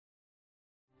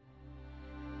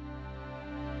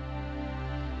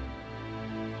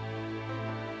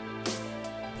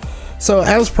So,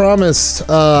 as promised,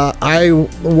 I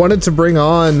wanted to bring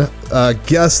on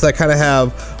guests that kind of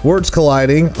have words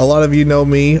colliding. A lot of you know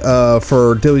me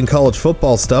for doing college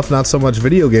football stuff, not so much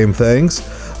video game things.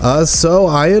 So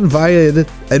I invited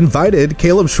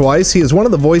Kaleb Schweiss. He is one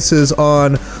of the voices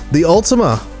on the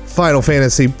Ultima Final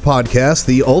Fantasy podcast,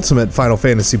 the Ultimate Final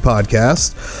Fantasy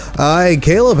podcast. Hey,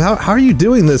 Kaleb, how are you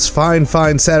doing this fine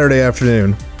Saturday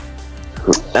afternoon?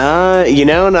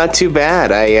 Not too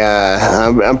bad.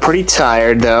 I'm pretty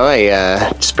tired though.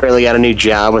 I just barely got a new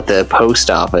job with the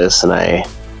post office, and I've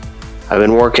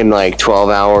been working like 12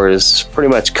 hours pretty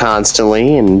much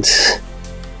constantly, and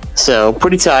so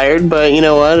pretty tired. But you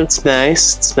know what? It's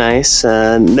nice.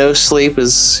 No sleep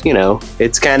is,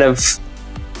 it's kind of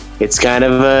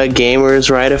a gamer's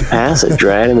rite of passage,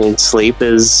 right? I mean, sleep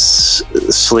is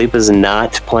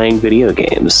not playing video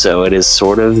games, so it is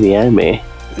sort of the enemy.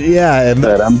 Yeah,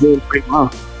 but I'm doing pretty well.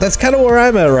 That's kind of where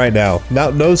I'm at right now.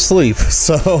 No sleep,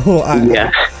 so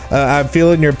I'm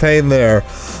feeling your pain there.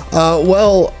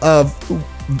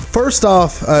 First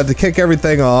off, to kick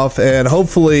everything off, and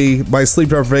hopefully my sleep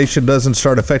deprivation doesn't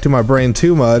start affecting my brain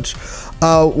too much,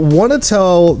 want to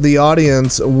tell the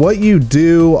audience what you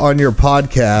do on your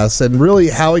podcast and really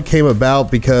how it came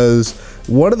about, because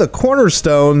one of the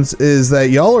cornerstones is that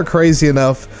y'all are crazy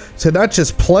enough to not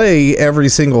just play every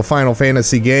single Final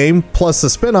Fantasy game plus the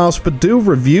spin-offs, but do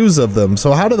reviews of them.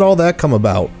 So how did all that come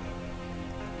about?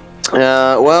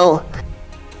 Well,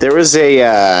 there was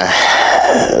a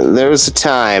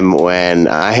time when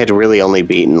I had really only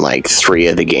beaten like 3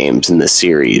 of the games in the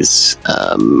series.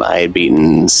 I had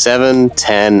beaten 7,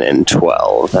 10, and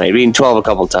 12. I had beaten 12 a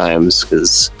couple times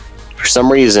because for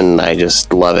some reason I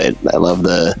just love it. I love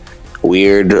the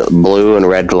weird blue and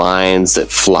red lines that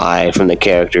fly from the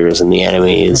characters and the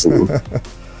enemies, and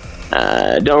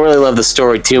don't really love the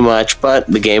story too much, but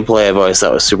the gameplay I've always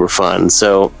thought was super fun.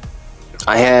 So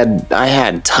I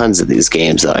had tons of these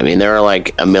games though. I mean, there are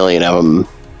like a million of them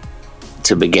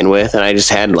to begin with, and I just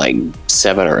had like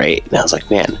 7 or 8, and I was like,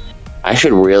 man, I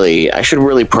should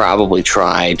really probably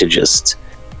try to just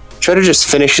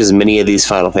finish as many of these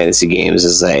Final Fantasy games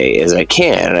as I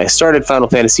can. And I started Final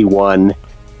Fantasy 1,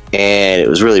 and it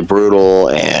was really brutal,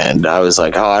 and I was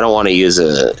like, I don't want to use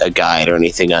a guide or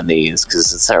anything on these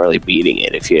because it's not really beating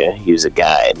it if you use a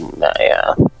guide.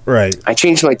 Right. I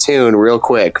changed my tune real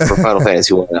quick for Final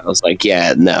Fantasy 1. I was like,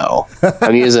 yeah, no,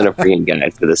 I'm using a freaking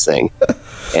guide for this thing.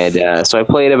 And so I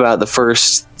played about the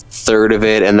first third of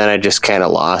it, and then I just kind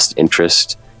of lost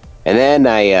interest. And then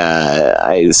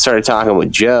I started talking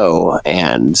with Joe,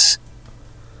 and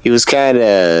he was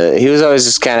always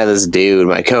just kind of this dude,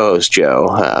 my co-host Joe.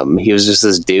 He was just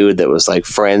this dude that was like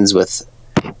friends with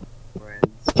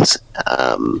friends.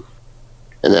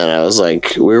 And then I was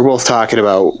like, we were both talking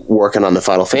about working on the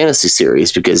Final Fantasy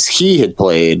series because he had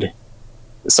played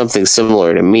something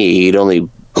similar to me. He'd only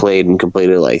played and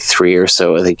completed like 3 or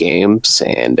so of the games,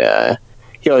 and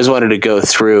he always wanted to go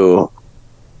through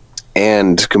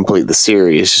and complete the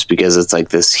series just because it's like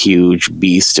this huge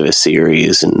beast of a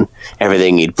series, and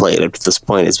everything he'd played up to this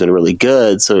point has been really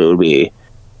good. So it would be,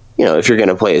 if you're going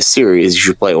to play a series, you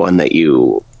should play one that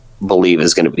you believe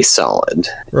is going to be solid.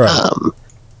 Right.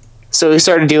 So he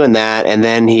started doing that, and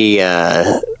then he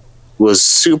was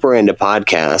super into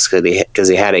podcasts because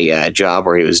he had a job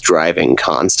where he was driving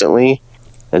constantly.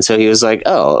 And so he was like,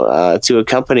 to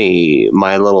accompany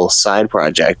my little side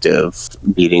project of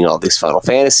beating all these Final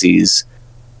Fantasies,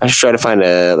 I should try to find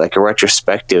a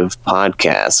retrospective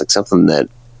podcast, like something that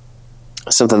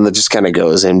just kind of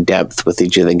goes in depth with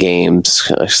each of the games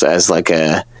as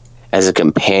a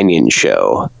companion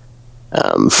show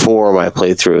for my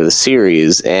playthrough of the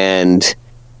series. And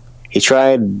he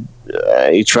tried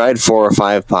 4 or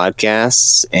 5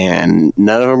 podcasts, and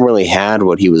none of them really had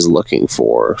what he was looking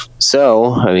for.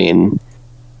 So, I mean,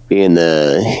 being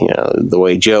the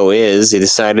way Joe is, he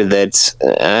decided that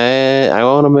I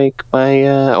want to make my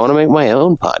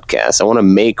own podcast. I want to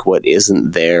make what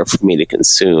isn't there for me to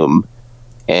consume.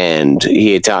 And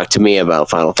he had talked to me about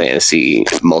Final Fantasy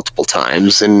multiple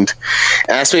times and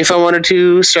asked me if I wanted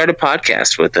to start a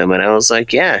podcast with him. And I was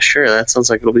like, yeah, sure. That sounds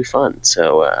like it'll be fun.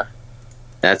 So,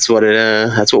 that's what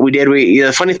we did.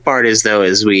 The funny part is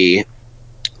we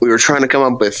were trying to come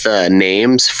up with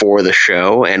names for the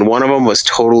show, and one of them was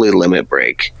totally Limit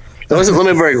Break. It wasn't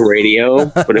Limit Break Radio,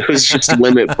 but it was just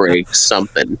Limit Break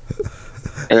something.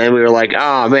 And then we were like,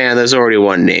 oh man, there's already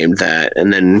one named that.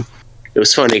 And then it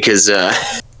was funny because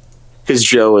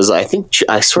Joe was,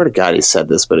 I swear to God he said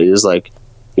this, but he was like,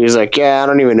 yeah, I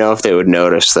don't even know if they would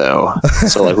notice though.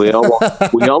 So like we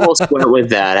almost went with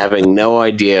that, having no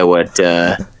idea what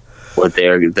what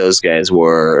those guys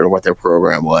were or what their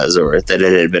program was, or that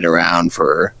it had been around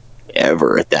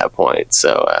forever at that point.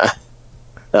 So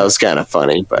that was kind of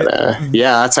funny. But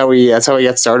yeah, that's how we got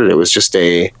started. It was just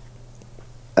a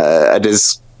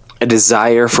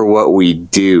desire for what we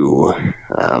do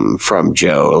from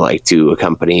Joe, like to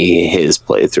accompany his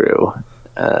playthrough.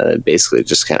 Basically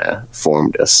just kind of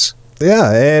formed us.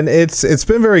 Yeah, and it's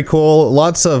been very cool.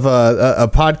 Lots of a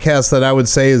podcast that I would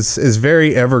say is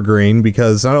very evergreen,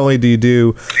 because not only do you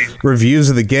do reviews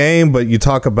of the game, but you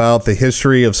talk about the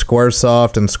history of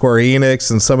Squaresoft and Square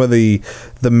Enix and some of the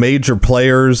major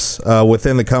players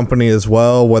within the company as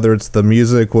well, whether it's the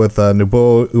music with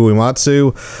Nobuo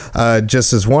Uematsu,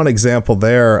 just as one example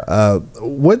there.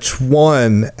 Which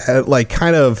one, like,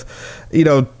 kind of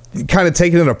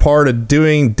taking it apart and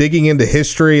digging into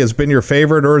history has been your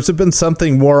favorite, or has it been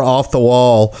something more off the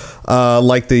wall,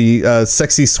 like the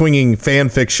sexy swinging fan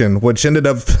fiction, which ended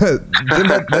up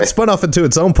that spun off into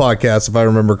its own podcast, if I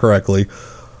remember correctly?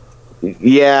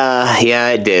 Yeah,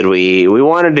 it did. We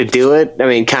wanted to do it. I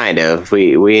mean, kind of.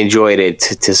 We enjoyed it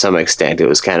to some extent. It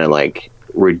was kind of like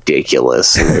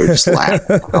ridiculous, and we were just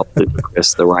laughing at how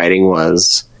ludicrous the writing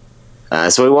was.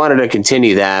 So we wanted to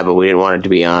continue that, but we didn't want it to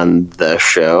be on the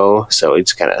show, so we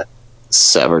just kind of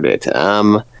severed it.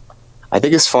 I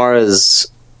think as far as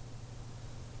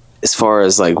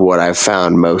like what I've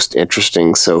found most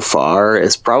interesting so far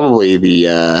is probably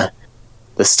the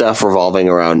stuff revolving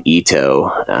around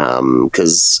Ito,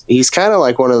 because he's kind of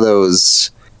like one of those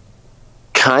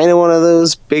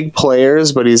big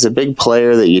players, but he's a big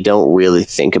player that you don't really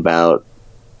think about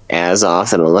as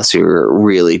often unless you're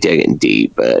really digging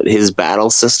deep. But his battle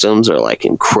systems are like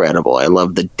incredible. I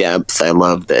love the depth. I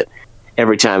love that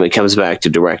every time he comes back to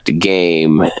direct a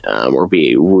game or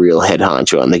be a real head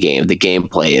honcho on the game, the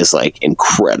gameplay is like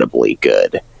incredibly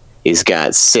good. He's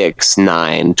got 6,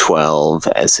 9, 12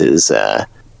 as his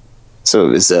some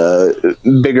of his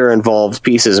bigger involved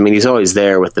pieces. I mean, he's always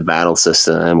there with the battle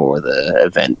system or the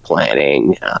event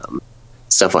planning,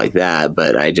 stuff like that.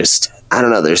 But I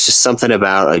don't know. There's just something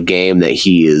about a game that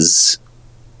he is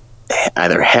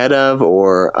either head of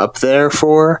or up there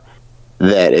for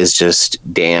that is just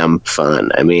damn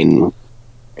fun. I mean,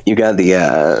 you got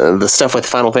the stuff with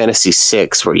Final Fantasy VI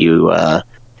where you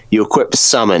equip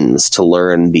summons to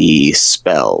learn the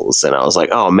spells, and I was like,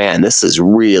 oh man, this is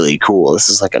really cool. This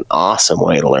is like an awesome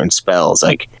way to learn spells.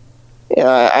 Like,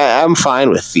 yeah, I'm fine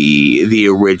with the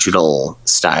original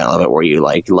style of it, where you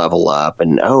like level up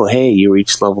and oh hey, you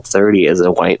reached level 30 as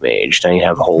a white mage, now you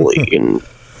have holy and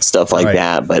stuff like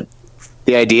that. But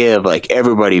the idea of like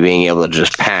everybody being able to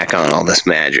just pack on all this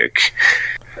magic,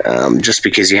 just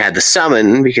because you had the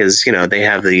summon, because they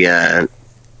have the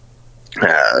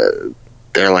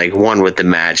they're like one with the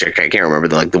magic. I can't remember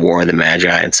the War of the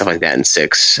Magi and stuff like that in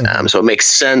 6. So it makes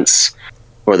sense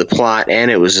for the plot, and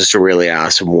it was just a really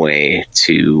awesome way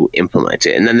to implement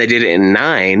it. And then they did it in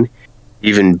 9,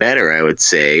 even better, I would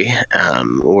say,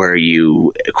 where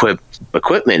you equip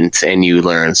equipment and you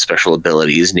learn special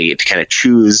abilities, and you get to kind of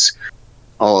choose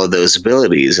all of those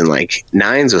abilities. And like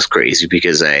 9's was crazy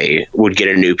because I would get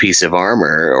a new piece of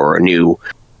armor or a new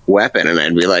weapon, and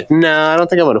I'd be like, no, I don't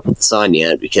think I'm going to put this on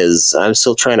yet because I'm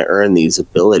still trying to earn these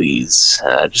abilities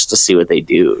just to see what they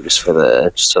do, just for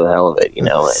the hell of it,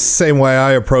 And same way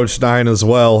I approached 9 as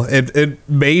well. It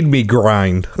made me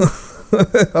grind.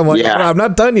 I'm like, I'm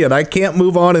not done yet. I can't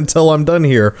move on until I'm done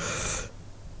here.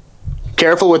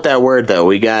 Careful with that word, though.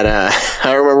 We got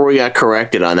I remember we got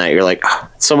corrected on that. You're like,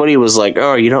 somebody was like,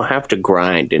 oh, you don't have to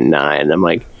grind in 9. I'm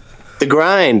like, the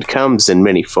grind comes in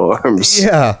many forms.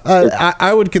 Yeah,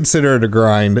 I would consider it a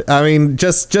grind. I mean,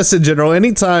 just in general,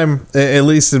 anytime, at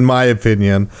least in my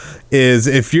opinion, is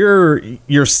if you're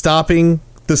stopping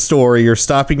the story, you're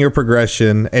stopping your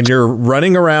progression, and you're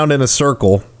running around in a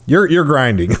circle, you're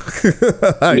grinding.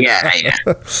 Yeah.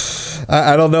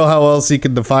 I don't know how else you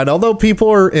can define. Although people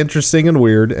are interesting and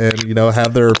weird, and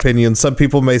have their opinions. Some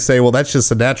people may say, "Well, that's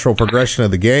just a natural progression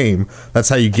of the game. That's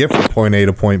how you get from point A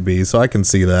to point B." So I can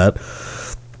see that.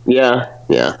 Yeah.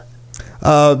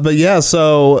 But yeah,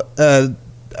 so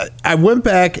I went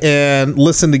back and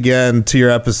listened again to your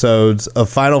episodes of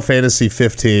Final Fantasy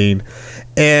 15.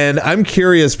 And I'm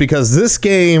curious because this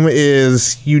game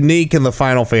is unique in the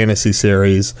Final Fantasy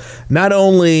series. Not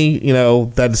only,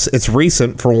 that it's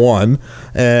recent for one,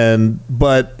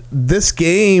 but this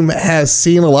game has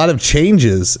seen a lot of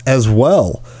changes as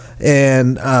well.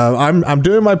 And I'm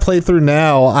doing my playthrough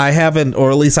now. I haven't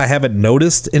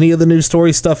noticed any of the new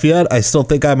story stuff yet. I still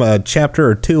think I'm a chapter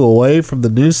or 2 away from the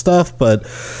new stuff. But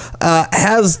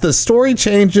has the story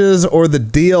changes or the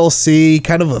DLC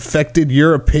kind of affected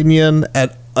your opinion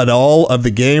at at all of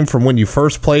the game from when you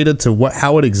first played it to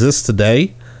how it exists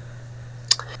today?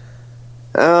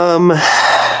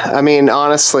 I mean,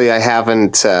 honestly, I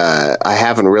haven't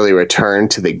really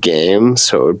returned to the game,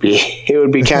 so it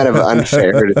would be kind of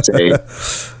unfair to say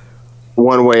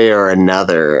one way or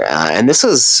another. And this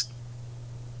is,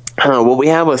 I don't know, what we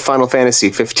have with Final Fantasy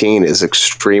 15 is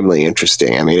extremely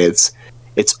interesting. I mean, it's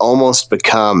almost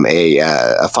become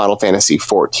a Final Fantasy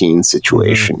 14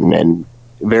 situation, and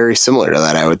very similar to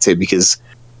that, I would say, because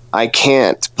I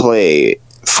can't play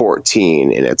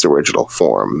 14 in its original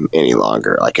form any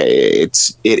longer. Like,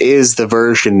 it is the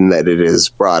version that it is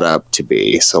brought up to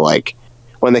be. So, like,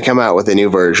 when they come out with a new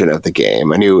version of the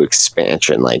game, a new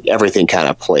expansion, like, everything kind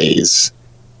of plays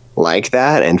like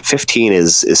that. And 15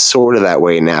 is sort of that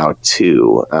way now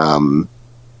too. Now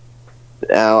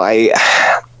I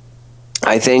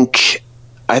think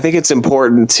it's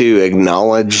important to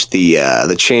acknowledge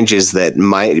the changes that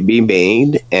might be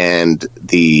made and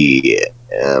the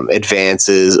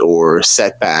advances or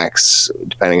setbacks,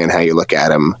 depending on how you look at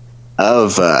them,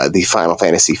 of the Final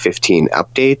Fantasy 15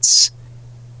 updates.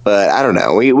 But I don't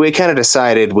know. We kind of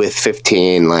decided with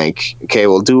 15, like, okay,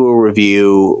 we'll do a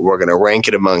review. We're going to rank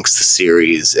it amongst the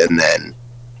series. And then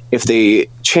if they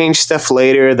change stuff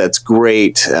later, that's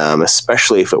great,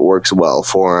 especially if it works well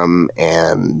for them.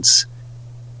 And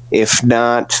if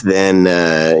not, then,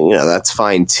 that's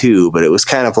fine too. But it was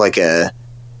kind of like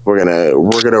we're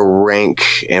gonna rank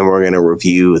and we're gonna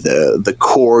review the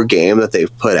core game that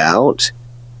they've put out.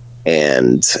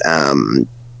 And I'm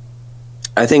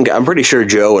pretty sure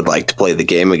Joe would like to play the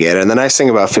game again. And the nice thing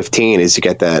about 15 is you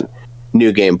get that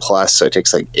new game plus, so it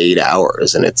takes like 8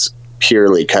 hours, and it's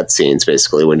purely cutscenes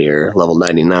basically when you're level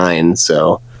 99.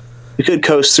 So we could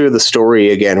coast through the story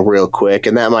again real quick,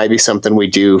 and that might be something we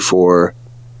do for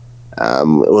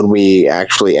when we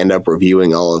actually end up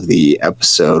reviewing all of the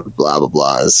episode blah blah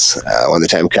blahs when the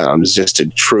time comes, just to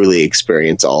truly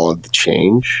experience all of the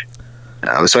change.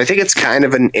 So I think it's kind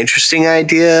of an interesting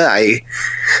idea. I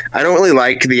don't really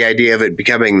like the idea of it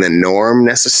becoming the norm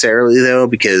necessarily, though,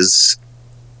 because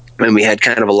we had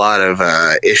kind of a lot of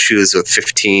issues with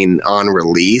 15 on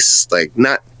release, like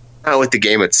not with the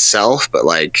game itself, but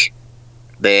like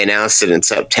they announced it in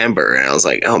September, and I was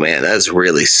like, oh man, that's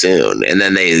really soon. And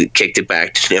then they kicked it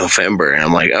back to November, and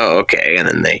I'm like, oh, okay. And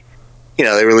then they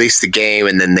released the game,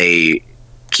 and then they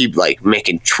keep like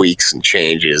making tweaks and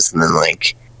changes, and then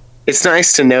like, it's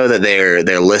nice to know that they're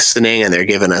listening and they're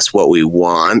giving us what we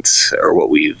want or what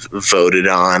we've voted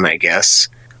on, I guess,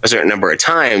 a certain number of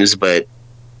times. But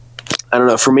I don't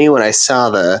know. For me, when I saw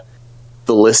the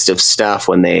list of stuff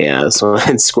when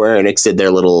when Square Enix did their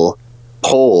little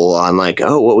poll on like,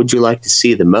 oh, what would you like to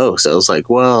see the most? I was like,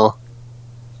 well,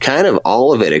 kind of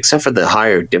all of it except for the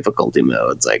higher difficulty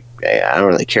modes. Like, I don't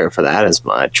really care for that as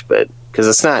much, but because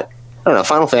it's not. I don't know,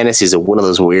 Final Fantasy is one of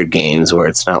those weird games where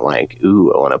it's not like,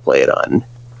 ooh, I want to play it on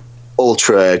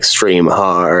ultra extreme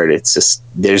hard. It's just,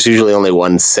 there's usually only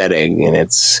one setting, and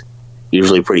it's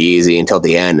usually pretty easy until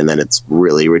the end, and then it's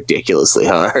really ridiculously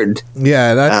hard.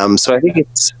 Yeah. So I think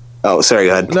it's... Oh, sorry,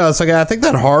 go ahead. No, it's like, I think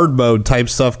that hard mode type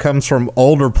stuff comes from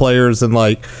older players and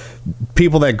like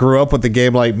people that grew up with the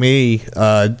game like me.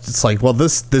 It's like, well,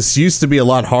 this used to be a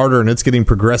lot harder, and it's getting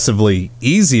progressively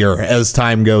easier as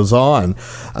time goes on.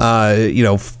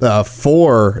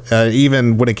 4,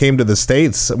 even when it came to the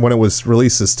States, when it was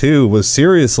released as 2, was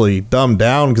seriously dumbed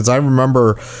down, because I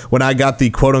remember when I got the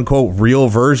quote-unquote real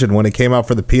version when it came out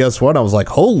for the PS1, I was like,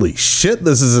 holy shit,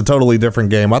 this is a totally different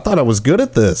game. I thought I was good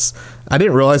at this. I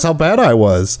didn't realize how bad I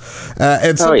was.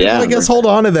 And so people, I guess, hold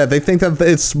on to that. They think that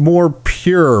it's more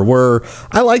pure, where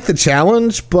I like the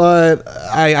challenge, but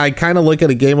I kind of look at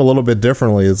a game a little bit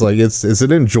differently. It's like, is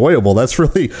it enjoyable? That's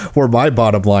really where my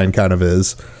bottom line kind of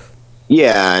is.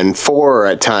 Yeah, and 4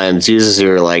 at times uses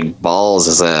your like balls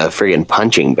as a friggin'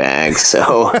 punching bag.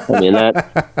 So I mean,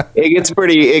 that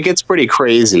it gets pretty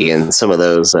crazy in some of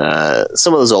those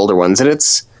older ones, and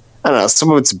it's, I don't know,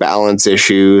 some of it's balance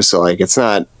issues. So like, it's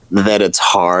not that it's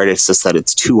hard, it's just that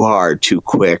it's too hard too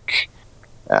quick,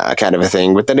 kind of a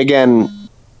thing. But then again,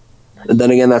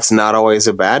 that's not always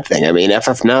a bad thing. I mean,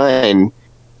 FF9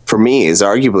 for me is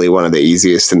arguably one of the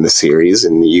easiest in the series,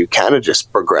 and you kind of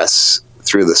just progress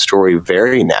through the story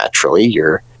very naturally.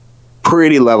 You're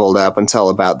pretty leveled up until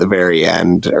about the very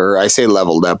end, or I say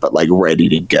leveled up, but like ready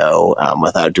to go,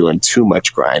 without doing too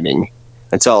much grinding,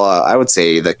 until I would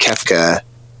say the Kefka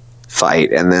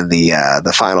fight, and then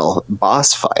the final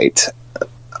boss fight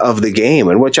of the game,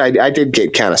 in which I did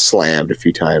get kind of slammed a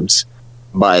few times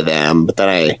by them, but then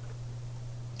I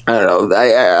don't know,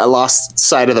 I lost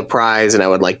sight of the prize, and I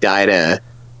would like die to,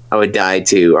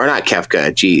 or not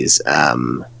Kefka, geez,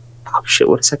 shit,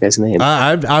 what is that guy's name?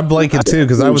 I'm blanking too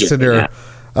because I was sitting there.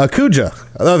 Yeah. Kuja.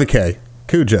 Another K.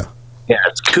 Kuja. Yeah,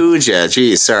 it's Kuja.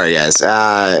 Geez, sorry guys.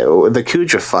 The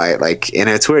Kuja fight, like, and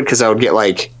it's weird because I would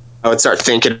start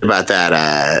thinking about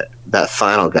that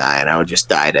final guy, and I would just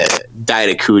die to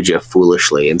Kuja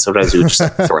foolishly, and sometimes we would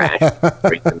just thrash.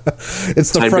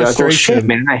 It's the frustration, like, oh, shit,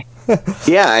 man.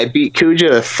 I beat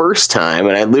Kuja the first time,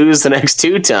 and I lose the next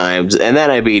 2 times, and then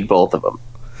I beat both of them.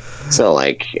 So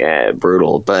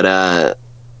brutal, but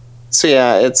so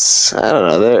yeah, it's, I don't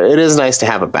know. It is nice to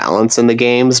have a balance in the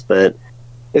games, but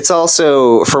it's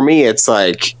also, for me, it's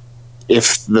like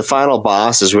if the final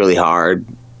boss is really hard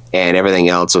and everything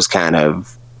else was kind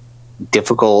of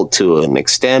difficult to an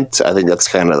extent, I think that's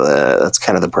kind of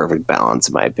the perfect balance,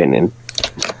 in my opinion.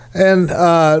 And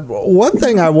one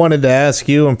thing I wanted to ask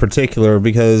you in particular,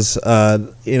 because I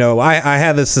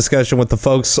had this discussion with the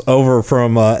folks over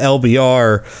from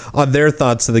LBR on their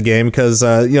thoughts of the game, because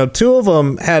 2 of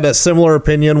them had a similar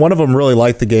opinion. One of them really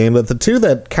liked the game, but the 2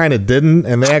 that kind of didn't,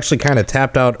 and they actually kind of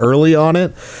tapped out early on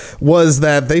it, was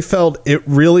that they felt it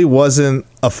really wasn't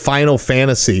a Final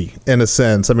Fantasy in a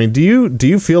sense. I mean, do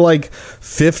you feel like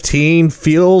 15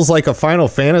 feels like a Final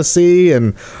Fantasy,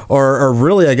 or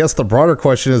really, I guess the broader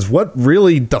question is, what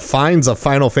really defines a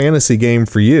Final Fantasy game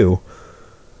for you?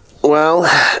 Well,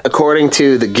 according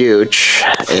to the Gooch,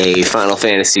 a Final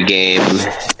Fantasy game,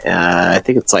 I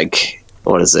think it's like,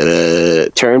 what is it, a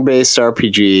turn-based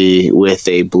RPG with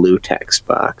a blue text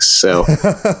box. So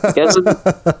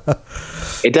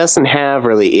it doesn't have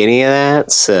really any of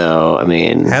that. So, I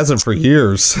mean, hasn't for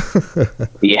years.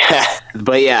 Yeah,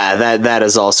 but yeah, that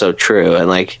is also true. And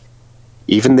like,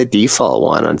 even the default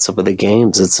one on some of the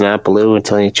games, it's not blue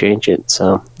until you change it.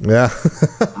 So yeah,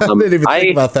 I didn't even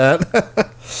think about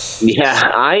that. Yeah,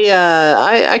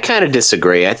 I kind of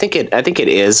disagree. I think it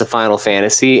is a Final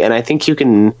Fantasy, and I think you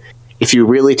can, if you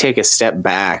really take a step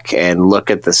back and look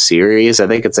at the series, I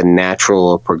think it's a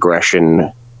natural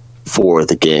progression for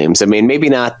the games. I mean, maybe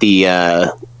not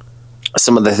the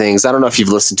some of the things. I don't know if you've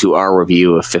listened to our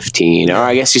review of 15, or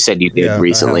I guess you said you did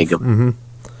recently. Mm-hmm.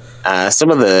 Some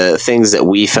of the things that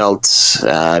we felt,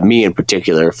 me in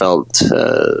particular, felt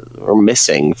were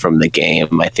missing from the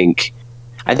game, I think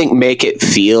make it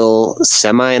feel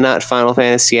semi not Final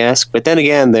Fantasy-esque. But then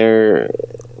again,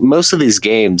 most of these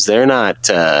games, they're not.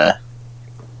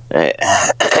 I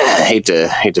hate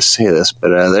to say this, but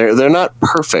they're not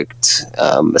perfect,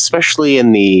 especially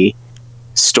in the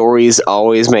stories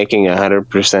always making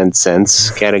 100%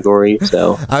 sense category.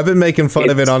 So I've been making fun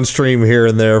of it on stream here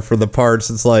and there for the parts.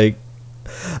 It's like,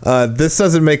 this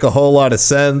doesn't make a whole lot of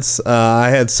sense. I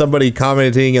had somebody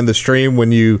commenting in the stream,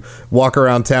 when you walk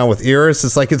around town with Iris,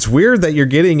 it's like, it's weird that you're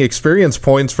getting experience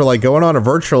points for like going on a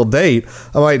virtual date.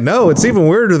 I'm like, no, it's even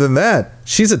weirder than that.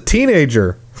 She's a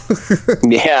teenager.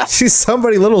 Yeah, she's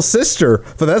somebody's little sister,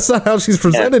 but that's not how she's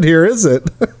presented here, is it?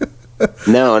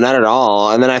 No, not at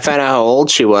all. And then I found out how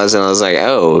old she was, and I was like,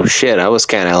 oh shit. I was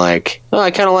kind of like, I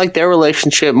kind of like their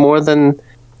relationship more than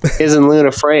his and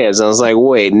Luna Freya's. I was like,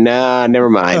 wait, nah, never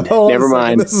mind. Never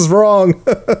mind. This is wrong.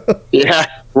 Yeah,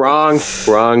 wrong.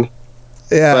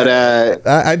 Yeah, but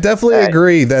I definitely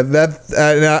agree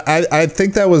that I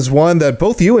think that was one that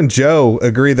both you and Joe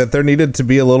agree that there needed to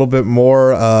be a little bit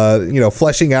more,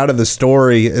 fleshing out of the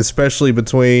story, especially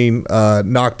between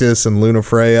Noctis and Luna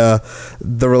Freya.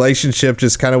 The relationship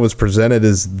just kind of was presented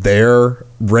as there.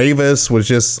 Ravis was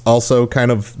just also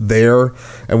kind of there,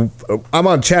 and I'm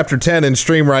on chapter 10 in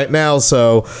stream right now,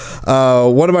 so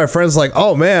one of my friends like,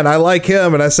 oh man, I like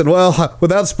him, and I said, well,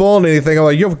 without spoiling anything, I'm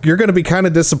like, you're going to be kind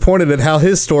of disappointed at how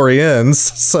his story ends.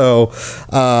 So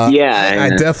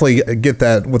I definitely get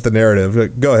that with the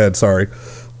narrative. Go ahead, sorry.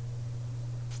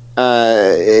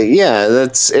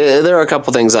 There are a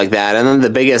couple things like that, and then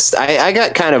the biggest, I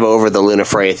got kind of over the Luna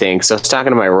Freya thing, because I was talking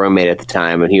to my roommate at the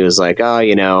time, and he was like, oh,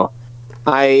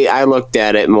 I looked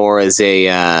at it more as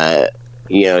a,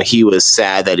 he was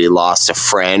sad that he lost a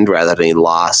friend rather than he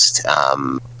lost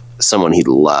someone he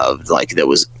loved, like that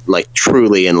was like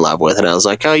truly in love with. And I was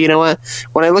like, oh, you know what?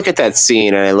 When I look at that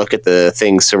scene and I look at the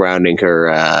things surrounding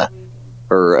her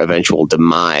eventual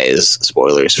demise,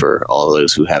 spoilers for all of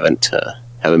those who haven't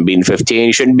been 15,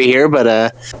 you shouldn't be here,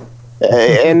 but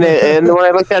and when I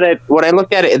looked at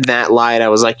it in that light, I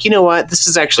was like, you know what, this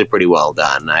is actually pretty well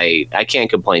done. I can't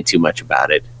complain too much about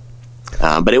it,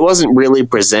 but it wasn't really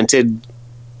presented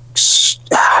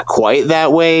quite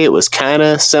that way. It was kind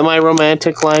of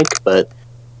semi-romantic like, but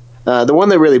the one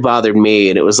that really bothered me,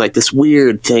 and it was like this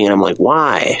weird thing, and I'm like,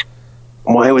 why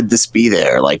would this be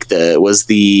there? Like, was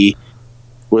the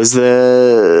was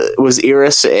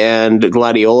Iris and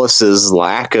Gladiolus's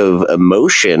lack of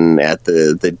emotion at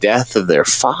the death of their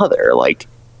father. Like,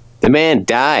 the man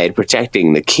died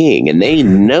protecting the king, and they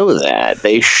know that.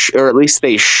 Or at least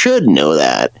they should know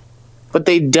that. But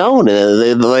they don't.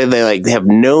 They like have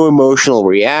no emotional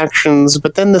reactions.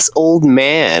 But then this old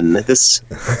man, this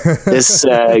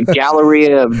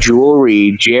Galleria of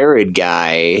Jewelry Jared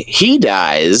guy, he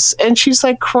dies, and she's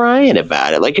like crying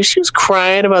about it. Like, if she was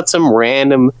crying about some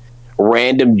random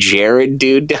Jared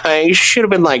dude dying, she should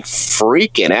have been like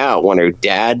freaking out when her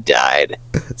dad died.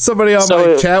 Somebody on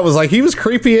my chat was like, he was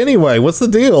creepy anyway. What's the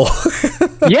deal?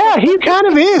 Yeah, he kind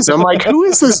of is. I'm like, who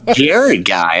is this Jared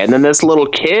guy? And then this little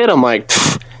kid, I'm like,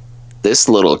 this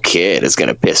little kid is going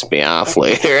to piss me off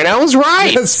later. And I was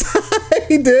right. Yes,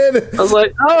 he did. I was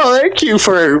like, oh, thank you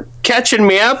for catching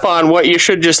me up on what you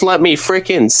should just let me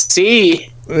freaking see.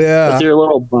 Yeah, with your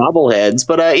little bobbleheads.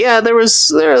 But yeah, there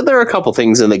are a couple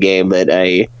things in the game that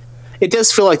it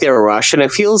does feel like they were rushed, and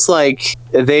it feels like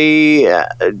they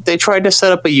tried to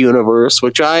set up a universe,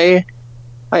 which I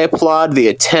applaud the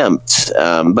attempt.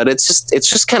 But it's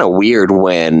just kind of weird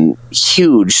when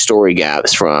huge story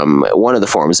gaps from one of the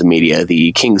forms of media,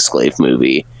 the Kingsglaive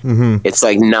movie. Mm-hmm. It's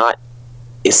like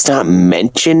it's not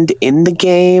mentioned in the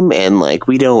game, and like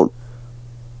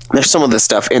there's some of the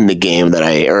stuff in the game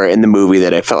or in the movie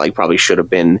that I felt like probably should have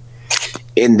been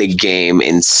in the game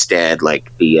instead, like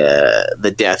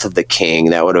the death of the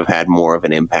king. That would have had more of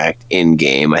an impact in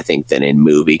game, I think, than in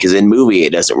movie, because in movie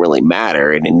it doesn't really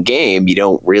matter, and in game you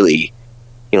don't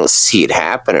see it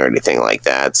happen or anything like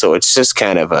that. So it's just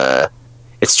it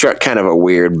struck kind of a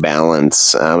weird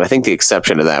balance. I think the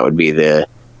exception to that would be the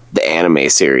anime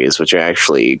series, which I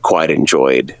actually quite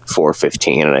enjoyed,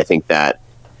 415, and I think that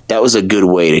was a good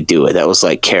way to do it. That was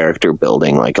like character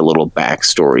building, like a little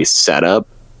backstory setup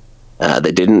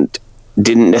that didn't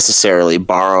necessarily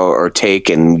borrow or take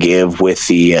and give with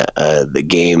the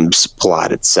game's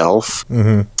plot itself.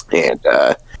 Mm-hmm. And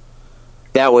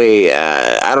that way,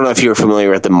 I don't know if you're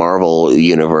familiar with the Marvel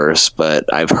universe, but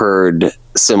I've heard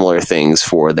similar things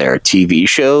for their TV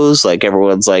shows. Like,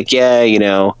 everyone's like, yeah,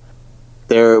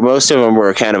 most of them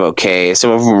were kind of okay.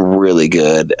 Some of them were really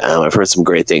good. I've heard some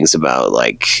great things about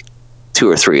like 2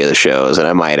 or 3 of the shows, and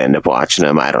I might end up watching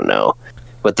them. I don't know.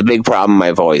 But the big problem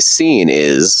I've always seen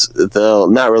is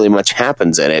not really much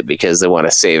happens in it because they want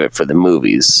to save it for the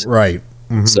movies. Right.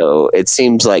 Mm-hmm. So it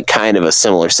seems like kind of a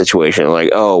similar situation.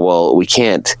 Like, oh, well, we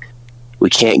can't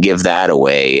give that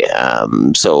away.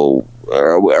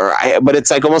 But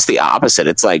it's like almost the opposite.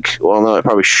 It's like, well, no, it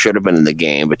probably should have been in the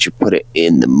game, but you put it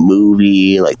in the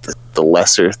movie, like the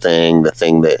lesser thing, the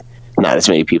thing that not as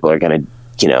many people are going to,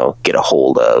 get a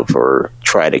hold of or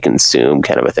try to consume,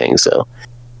 kind of a thing. So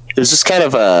it was just kind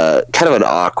of an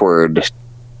awkward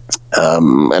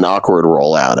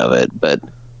rollout of it. But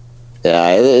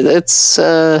it's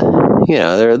there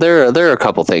are a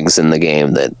couple things in the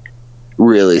game that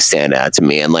really stand out to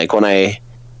me, and like the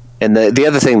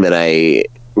other thing that I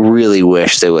really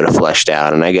wish they would have fleshed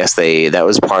out, and I guess that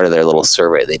was part of their little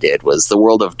survey they did, was the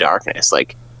world of darkness.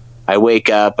 Like, I wake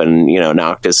up and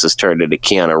Noctis has turned into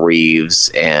Keanu Reeves,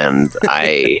 and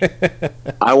I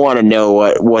want to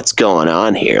know what's going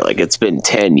on here. Like, it's been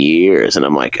 10 years, and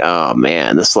I'm like, oh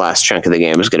man, this last chunk of the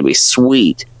game is going to be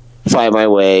sweet. Fight my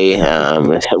way,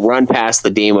 run past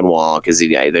the demon wall because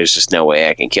there's just no way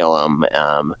I can kill him.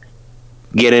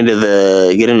 Get into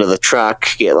the truck,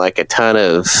 get like a ton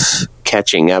of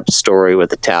catching up story with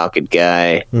the Talcott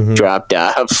guy, mm-hmm. Dropped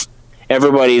off.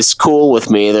 Everybody's cool with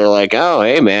me. They're like, oh,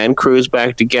 hey, man, crew's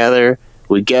back together.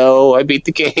 We go. I beat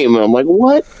the game. And I'm like,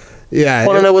 what? Yeah. I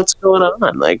want to know what's going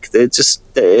on. Like,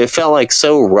 it felt like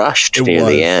so rushed near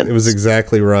the end. It was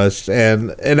exactly rushed.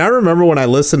 And I remember when I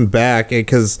listened back,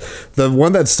 because the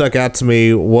one that stuck out to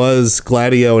me was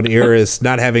Gladio and Iris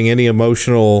not having any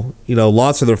emotional,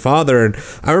 loss of their father. And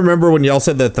I remember when y'all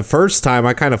said that the first time,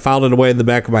 I kind of filed it away in the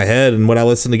back of my head. And when I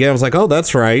listened again, I was like, oh,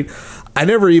 that's right. I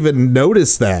never even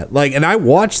noticed that. Like, and I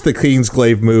watched the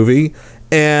Kingsglaive movie,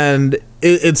 and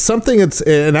it's something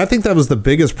and I think that was the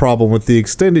biggest problem with the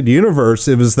extended universe.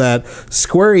 It was that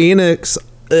Square Enix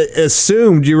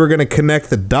assumed you were going to connect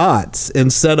the dots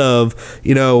instead of,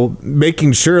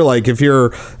 making sure, like, if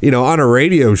you're, on a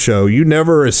radio show, you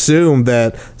never assume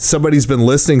that somebody's been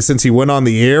listening since you went on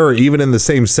the air, or even in the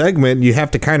same segment. You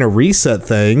have to kind of reset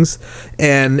things.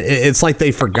 And it's like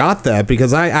they forgot that,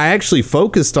 because I actually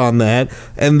focused on that.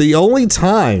 And the only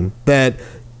time that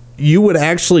you would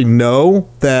actually know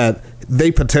that they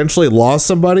potentially lost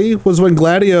somebody was when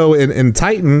Gladio in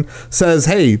Titan says,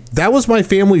 hey, that was my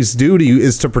family's duty,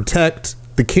 is to protect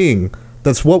the king.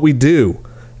 That's what we do.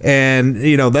 and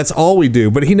that's all we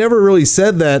do. But he never really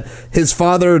said that his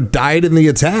father died in the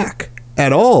attack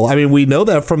at all. I mean, we know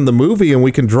that from the movie, and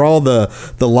we can draw the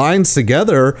lines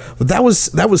together. But that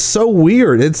was so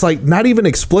weird. It's like not even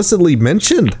explicitly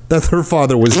mentioned that their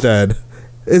father was dead.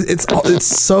 It's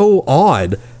so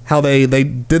odd how they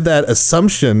did that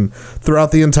assumption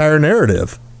throughout the entire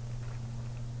narrative.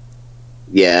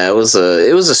 Yeah, it was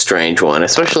a strange one,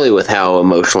 especially with how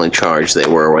emotionally charged they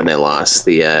were when they lost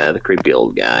the creepy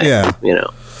old guy. Yeah,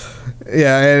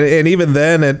 Yeah, and even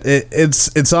then,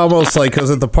 it's almost like, because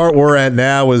at the part we're at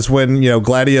now is when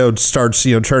Gladio starts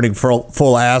turning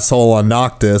full asshole on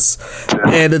Noctis,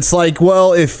 and it's like,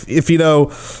 well, if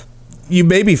you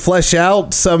maybe flesh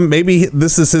out maybe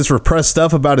this is his repressed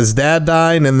stuff about his dad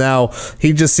dying, and now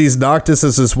he just sees Noctis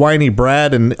as this whiny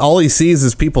brat, and all he sees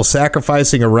is people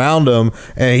sacrificing around him,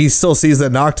 and he still sees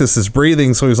that Noctis is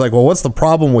breathing, so he's like, well, what's the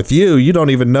problem with you? You don't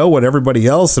even know what everybody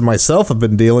else and myself have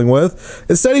been dealing with.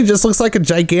 Instead, he just looks like a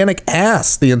gigantic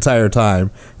ass the entire time.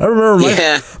 I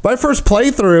remember my first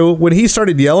playthrough, when he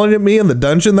started yelling at me in the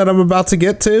dungeon that I'm about to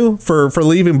get to for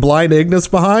leaving blind Ignis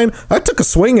behind, I took a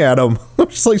swing at him. I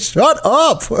was like, shut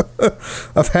up.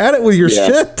 I've had it with your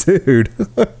shit, dude.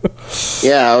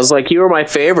 Yeah, I was like, you were my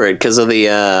favorite because of the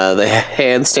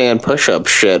handstand push-up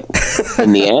shit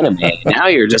in the anime. Now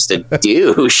you're just a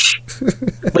douche.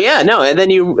 But yeah, no, and then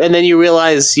you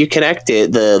realize you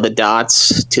connected the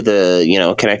dots to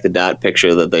the connect the dot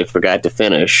picture that they forgot to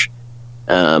finish.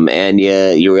 And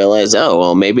you realize, oh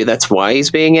well, maybe that's why he's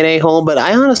being an a-hole. But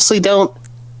I honestly don't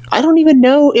even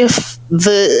know if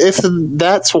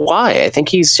that's why. I think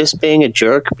he's just being a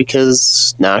jerk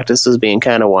because Noctis is being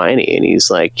kind of whiny, and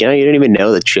he's like, you didn't even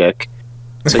know the chick,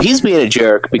 so he's being a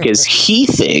jerk because he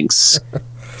thinks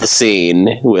the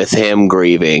scene with him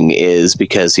grieving is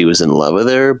because he was in love with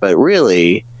her, but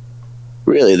really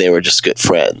they were just good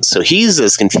friends. So he's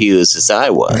as confused as I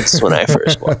was when I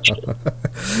first watched it.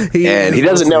 He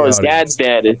doesn't know his dad's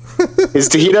dead.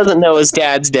 He doesn't know his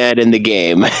dad's dead in the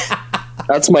game.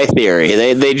 That's my theory.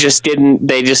 They just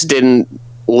didn't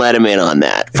let him in on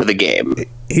that for the game.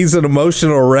 He's an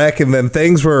emotional wreck, and then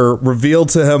things were revealed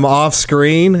to him off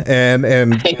screen, and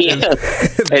and he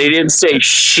didn't say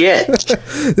shit to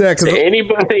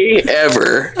anybody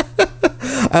ever.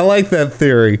 I like that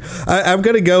theory. I'm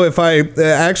going to go, if I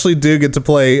actually do get to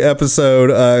play episode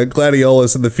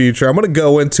Gladiolus in the future, I'm going to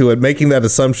go into it making that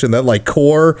assumption that like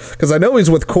Core, because I know he's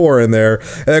with Core in there,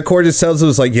 and that Core just tells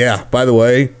us like, yeah, by the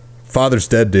way, father's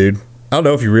dead, dude. I don't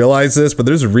know if you realize this, but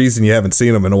there's a reason you haven't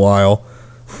seen him in a while.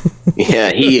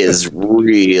 Yeah, he is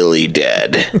really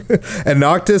dead. And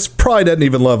Noctis probably doesn't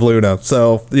even love Luna.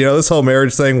 So, this whole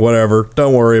marriage thing, whatever.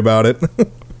 Don't worry about it.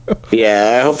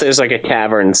 Yeah, I hope there's like a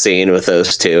tavern scene with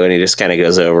those two, and he just kind of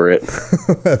goes over it.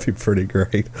 That'd be pretty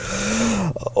great.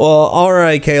 Well, all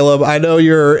right, Kaleb. I know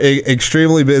you're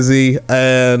extremely busy,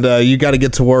 and you got to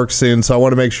get to work soon, so I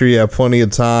want to make sure you have plenty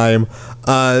of time.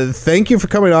 Thank you for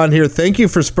coming on here. Thank you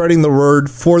for spreading the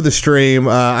word for the stream.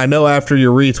 I know after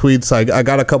your retweets, I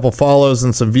got a couple follows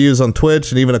and some views on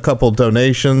Twitch and even a couple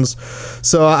donations.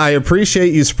 So I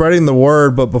appreciate you spreading the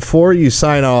word. But before you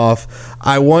sign off,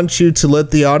 I want you to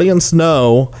let the audience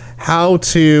know how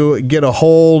to get a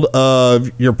hold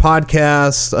of your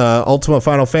podcast, Ultima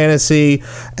Final Fantasy,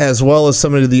 as well as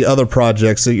some of the other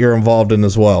projects that you're involved in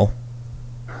as well.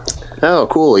 Oh,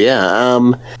 cool. Yeah.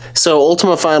 So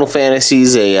Ultima Final Fantasy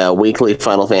is a weekly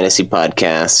Final Fantasy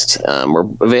podcast. We're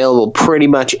available pretty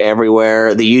much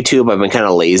everywhere. The YouTube I've been kind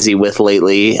of lazy with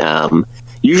lately.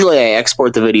 Usually I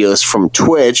export the videos from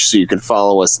Twitch, so you can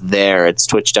follow us there. It's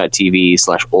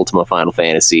twitch.tv/Ultima Final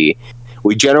Fantasy.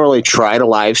 We generally try to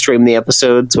live stream the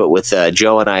episodes, but with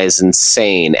Joe and I's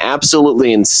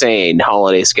absolutely insane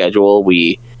holiday schedule,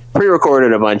 we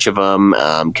pre-recorded a bunch of them,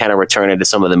 kind of returning to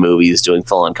some of the movies, doing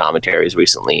full-on commentaries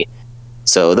recently.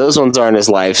 So those ones aren't as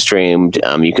live streamed.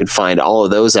 You can find all of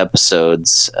those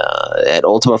episodes at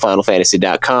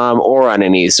ultimafinalfantasy.com or on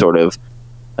any sort of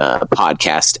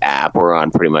podcast app. We're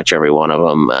on pretty much every one of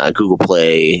them. Google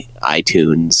Play,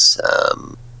 iTunes,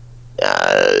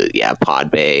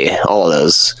 Podbay, all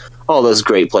of those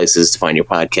great places to find your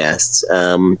podcasts.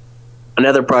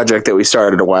 Another project that we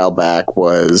started a while back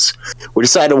was we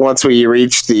decided once we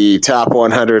reached the top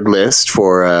 100 list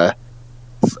for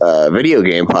video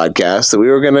game podcast that we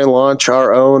were going to launch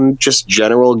our own just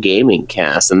general gaming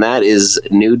cast, and that is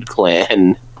Nude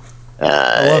Clan.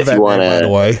 I love that name, by the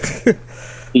way.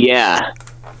 Yeah,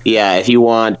 if you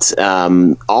want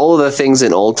all of the things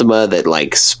in Ultima that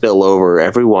like spill over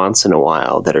every once in a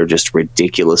while that are just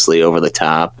ridiculously over the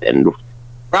top and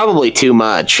probably too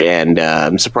much, and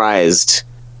I'm surprised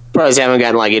surprised I haven't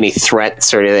gotten like any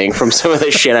threats or anything from some of the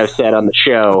shit I've said on the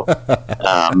show.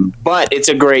 But it's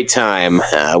a great time.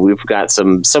 We've got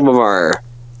some of our,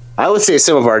 I would say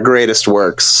some of our greatest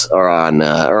works are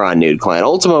on Nude Clan.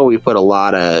 Ultima, we put a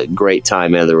lot of great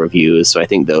time into the reviews, so I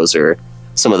think those are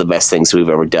some of the best things we've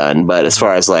ever done. But as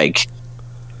far as like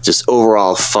just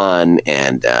overall fun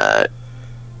and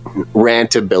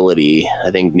rantability,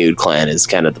 I think Nude Clan is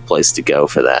kind of the place to go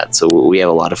for that. So we have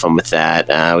a lot of fun with that.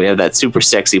 We have that super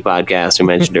sexy podcast we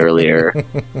mentioned earlier.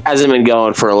 Hasn't been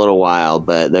going for a little while,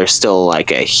 but there's still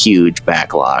like a huge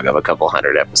backlog of a couple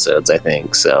hundred episodes, I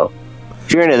think. So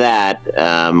if you're into that,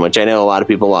 which I know a lot of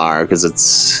people are, because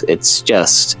it's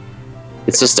just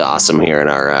awesome hearing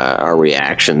our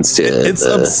reactions to it's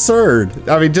absurd.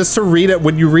 I mean, just to read it,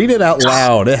 when you read it out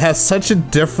loud, it has such a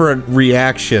different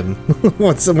reaction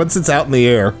once it's out in the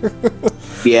air.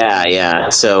 yeah.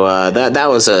 So that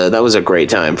was a great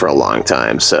time for a long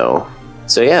time. So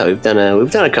yeah, we've done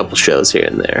a couple shows here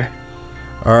and there.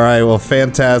 All right, well,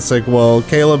 fantastic. Well,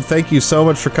 Kaleb, thank you so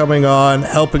much for coming on,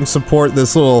 helping support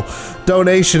this little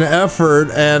donation effort.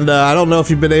 And I don't know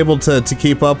if you've been able to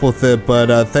keep up with it,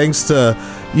 but thanks to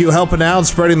you helping out,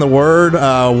 spreading the word,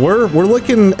 we're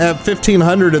looking at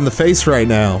 1,500 in the face right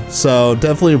now. So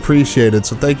definitely appreciate it.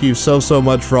 So thank you so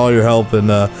much for all your help.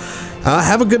 And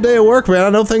have a good day at work, man. I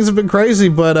know things have been crazy,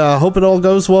 but hope it all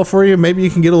goes well for you. Maybe you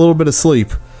can get a little bit of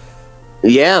sleep.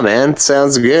 Yeah, man,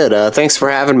 sounds good. Thanks for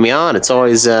having me on. It's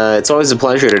always a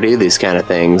pleasure to do these kind of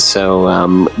things.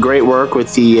 So great work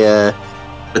with the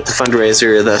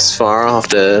fundraiser thus far. I'll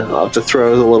have to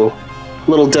throw the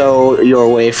little dough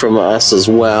your way from us as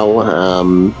well.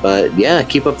 But yeah,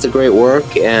 keep up the great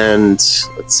work, and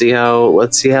let's see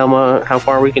how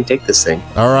far we can take this thing.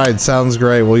 All right, sounds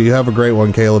great. Well, you have a great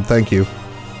one, Kaleb. Thank you.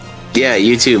 Yeah,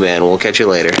 you too, man. We'll catch you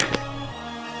later.